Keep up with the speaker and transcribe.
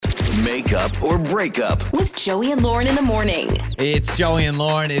Makeup or breakup with Joey and Lauren in the morning. It's Joey and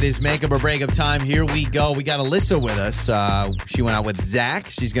Lauren. It is makeup or breakup time. Here we go. We got Alyssa with us. She went out with Zach.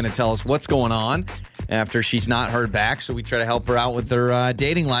 She's going to tell us what's going on after she's not heard back. So we try to help her out with her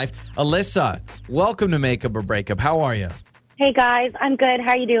dating life. Alyssa, welcome to Makeup or Breakup. How are you? Hey guys, I'm good.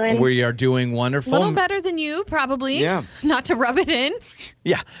 How are you doing? We are doing A wonderful. little better than you, probably. Yeah. Not to rub it in.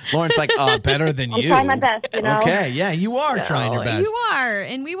 Yeah. Lauren's like, better than you. I'm trying my best, you know. Okay. Yeah, you are trying your best. You are.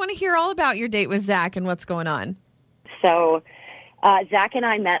 And we want to hear all about your date with Zach and what's going on. So, Zach and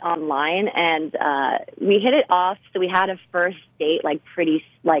I met online, and we hit it off. So we had a first date pretty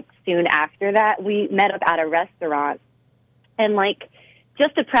soon after that. We met up at a restaurant, and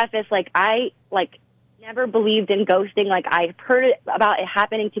just to preface, I never believed in ghosting. I've heard about it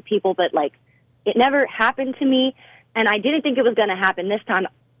happening to people, but it never happened to me. And I didn't think it was going to happen this time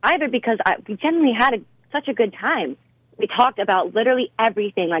either, because we genuinely had such a good time. We talked about literally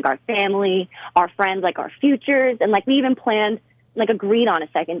everything, our family, our friends, our futures. And we even planned, agreed on a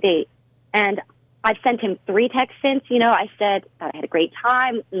second date. And I've sent him 3 texts since. I said I had a great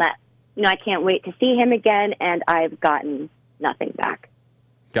time and that, I can't wait to see him again. And I've gotten nothing back.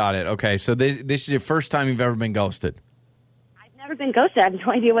 Got it. Okay. So this is the first time you've ever been ghosted. I've never been ghosted. I have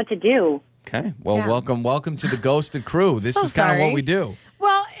no idea what to do. Okay. Well, Yeah. welcome to the ghosted crew. This So is kind of what sorry. we do.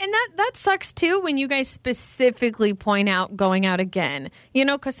 Well, and that sucks too when you guys specifically point out going out again.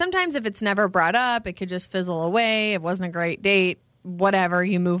 Because sometimes if it's never brought up, it could just fizzle away. It wasn't a great date, whatever,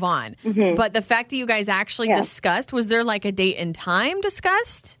 you move on. Mm-hmm. But the fact that you guys actually discussed, was there a date and time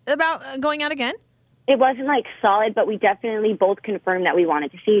discussed about going out again? It wasn't solid, but we definitely both confirmed that we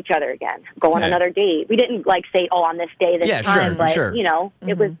wanted to see each other again, go on Okay. another date. We didn't say, on this day, this Yeah, time, sure, but sure.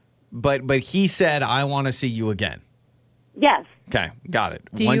 it was, But he said, I want to see you again. yes, Okay, got it.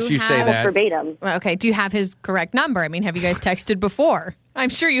 Do Once you you say have- that, verbatim. Well, okay. Do you have his correct number? I mean, have you guys texted before? I'm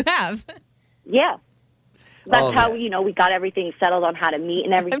sure you have. Yeah. That's Oh, how, we got everything settled on how to meet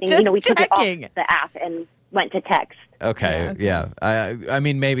and everything. just We took it checking. off the app and went to text. okay, yeah. I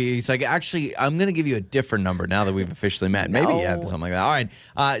mean, maybe he's like, actually, I'm going to give you a different number now that we've officially met. Maybe he had something like that. All right.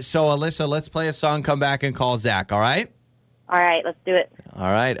 So, Alyssa, let's play a song, come back and call Zach, all right? All right, let's do it. All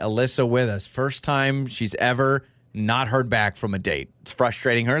right, Alyssa with us. First time she's ever not heard back from a date. It's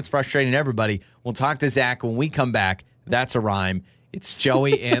frustrating her. It's frustrating everybody. We'll talk to Zach when we come back. That's a rhyme. It's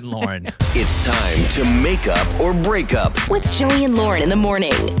Joey and Lauren. It's time to make up or break up. With Joey and Lauren in the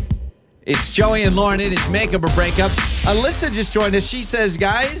morning. It's Joey and Lauren. It is makeup or breakup. Alyssa just joined us. She says,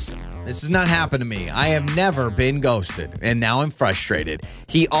 guys, this has not happened to me. I have never been ghosted, and now I'm frustrated.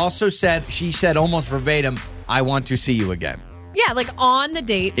 He also said, she said almost verbatim, I want to see you again. Yeah, on the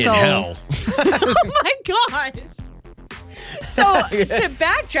date. In hell. Oh my gosh. So to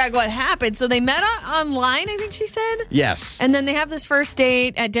backtrack what happened, so they met online, I think she said. Yes. And then they have this first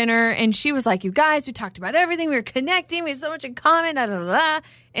date at dinner, and she was like, you guys, we talked about everything. We were connecting. We had so much in common, da, da, da, da.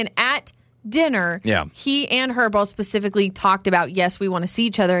 And at dinner, he and her both specifically talked about, yes, we want to see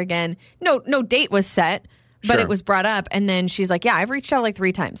each other again. No date was set, but Sure. it was brought up. And then she's like, yeah, I've reached out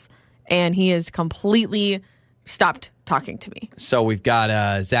 3 times. And he has completely stopped talking to me. So we've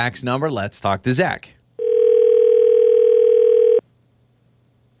got Zach's number. Let's talk to Zach.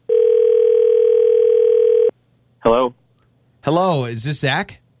 Hello? Hello, is this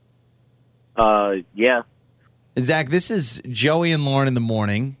Zach? Yeah. Zach, this is Joey and Lauren in the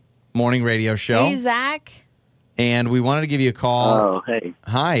morning radio show. Hey, Zach. And we wanted to give you a call. Oh, hey.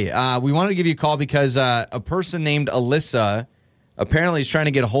 Hi. We wanted to give you a call because a person named Alyssa apparently is trying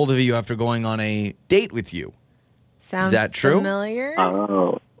to get a hold of you after going on a date with you. Sounds that true? familiar?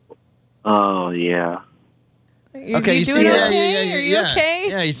 Oh, yeah. You doing okay? Are you okay?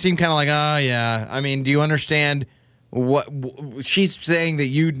 Yeah, you seem kind of like, oh, yeah. I mean, do you understand what she's saying that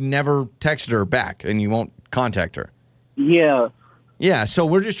you'd never texted her back and you won't contact her? Yeah. Yeah, so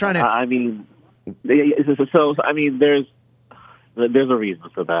we're just trying to... I mean, there's a reason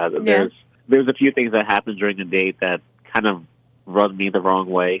for that. Yeah. There's a few things that happen during a date that kind of rub me the wrong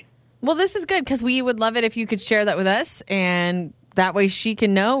way. Well, this is good because we would love it if you could share that with us, and that way she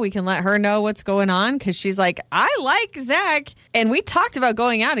can know. We can let her know what's going on because she's like, I like Zach. And we talked about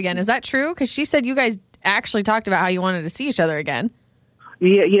going out again. Is that true? Because she said you guys actually talked about how you wanted to see each other again.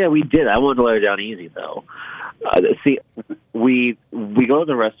 Yeah, we did. I wanted to let her down easy, though. See, we go to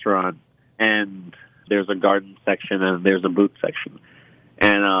the restaurant, and there's a garden section, and there's a booth section.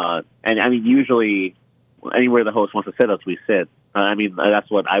 And I mean, usually anywhere the host wants to sit us, we sit. I mean,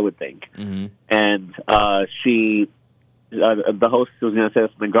 that's what I would think. Mm-hmm. And the host was going to sit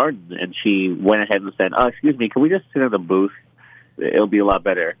us in the garden, and she went ahead and said, excuse me, can we just sit in the booth? It'll be a lot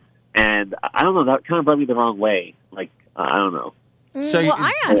better. And I don't know, that kind of rubbed me the wrong way. I don't know. So well,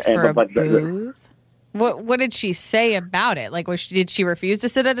 I asked for a but- booth. What did she say about it? Like, did she refuse to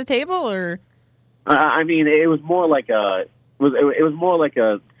sit at a table, or? I mean, it was more like a. It was more like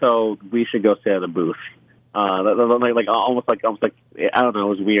a. So we should go sit at a booth. Like almost like I don't know. It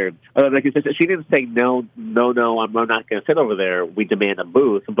was weird. Like she didn't say no. I'm not going to sit over there. We demand a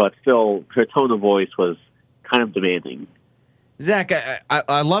booth, but still, her tone of voice was kind of demanding. Zach,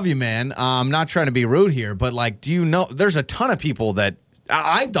 I love you, man. I'm not trying to be rude here, but like, do you know? There's a ton of people that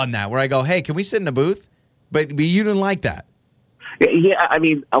I've done that where I go, "Hey, can we sit in a booth?" But you didn't like that. Yeah, I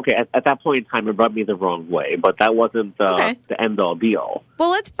mean, okay. At that point in time, it rubbed me the wrong way, but that wasn't the end all be all. Well,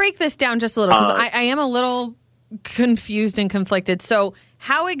 let's break this down just a little because I am a little confused and conflicted. So,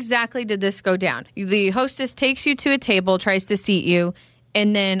 how exactly did this go down? The hostess takes you to a table, tries to seat you,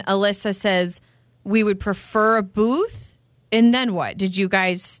 and then Alyssa says, "We would prefer a booth." And then what? Did you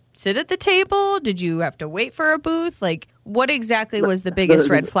guys sit at the table? Did you have to wait for a booth? Like, what exactly was the biggest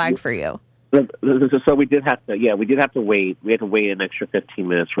red flag for you? So we did have to. Yeah, we did have to wait. We had to wait an extra 15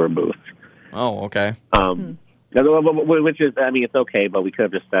 minutes for a booth. Oh, okay. Which is, I mean, it's okay, but we could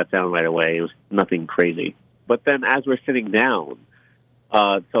have just sat down right away. It was nothing crazy. But then, as we're sitting down,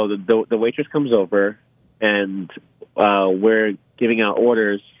 so the waitress comes over, and we're giving out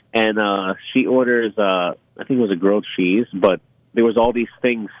orders, and she orders. I think it was a grilled cheese, but there was all these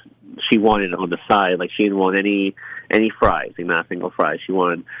things she wanted on the side. Like she didn't want any fries, not a single fry. She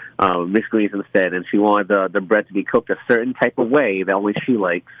wanted mixed greens instead, and she wanted the bread to be cooked a certain type of way that only she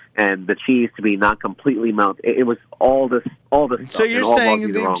likes, and the cheese to be not completely melted. It was all this stuff. So you're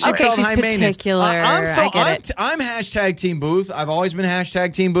saying she felt she's high maintenance. particular. I get it. I'm hashtag team booth. I've always been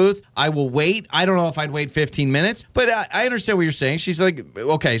hashtag team booth. I will wait. I don't know if I'd wait 15 minutes, but I understand what you're saying. She's like,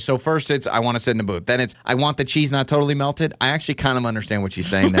 okay, so first it's I want to sit in a booth. Then it's I want the cheese not totally melted. I actually kind of understand what she's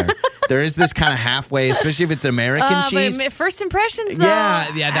saying there. There is this kind of halfway, especially if it's American cheese. But first impressions, though.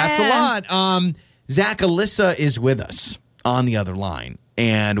 Yeah, that's a lot. Zach, Alyssa is with us on the other line,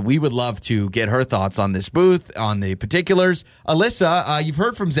 and we would love to get her thoughts on this booth, on the particulars. Alyssa, you've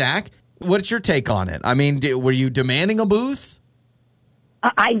heard from Zach. What's your take on it? I mean, were you demanding a booth?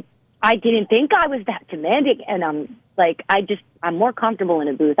 I didn't think I was that demanding, and I'm more comfortable in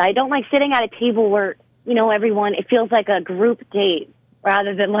a booth. I don't like sitting at a table where everyone. It feels like a group date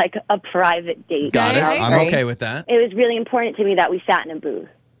rather than like a private date. Got it. I'm agree. okay with that. It was really important to me that we sat in a booth.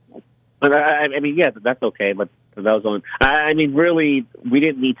 But I mean, yeah, that's okay. But that was only. I mean, really, we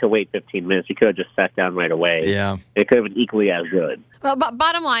didn't need to wait 15 minutes. You could have just sat down right away. Yeah, it could have been equally as good. Well,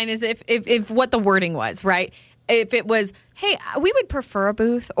 bottom line is if what the wording was, right? If it was, hey, we would prefer a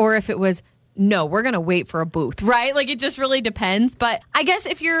booth, or if it was, no, we're going to wait for a booth, right? Like, it just really depends. But I guess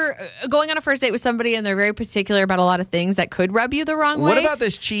if you're going on a first date with somebody and they're very particular about a lot of things that could rub you the wrong way. What about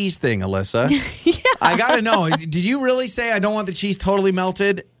this cheese thing, Alyssa? Yeah. I got to know. Did you really say I don't want the cheese totally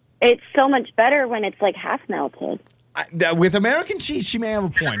melted? It's so much better when it's like half melted. With American cheese, she may have a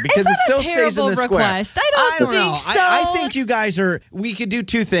point because it still a stays in the square. Request. I don't know. think so. I think you guys we could do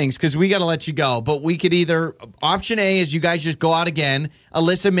two things because we got to let you go. But we could either, option A is you guys just go out again.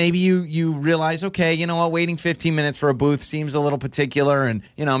 Alyssa, maybe you realize, okay, you know what, waiting 15 minutes for a booth seems a little particular. And,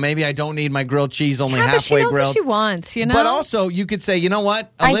 maybe I don't need my grilled cheese only halfway but she knows grilled. what she wants, But also, you could say, you know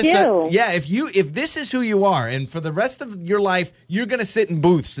what, Alyssa, I do. yeah, if this is who you are and for the rest of your life, you're going to sit in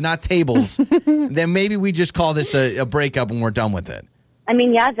booths, not tables, then maybe we just call this a breakup and we're done with it. I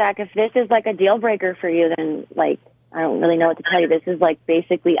mean, yeah, Zach, if this is like a deal breaker for you, then like I don't really know what to tell you. This is like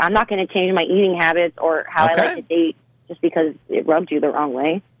basically I'm not going to change my eating habits or how I like to date just because it rubbed you the wrong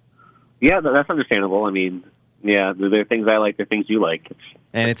way. Yeah, that's understandable. I mean, yeah, there are things I like, there are things you like.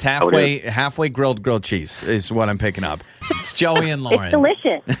 And it's halfway grilled cheese is what I'm picking up. It's Joey and Lauren. It's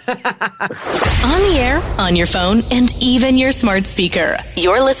delicious. On the air, on your phone, and even your smart speaker.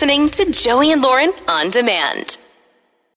 You're listening to Joey and Lauren on demand.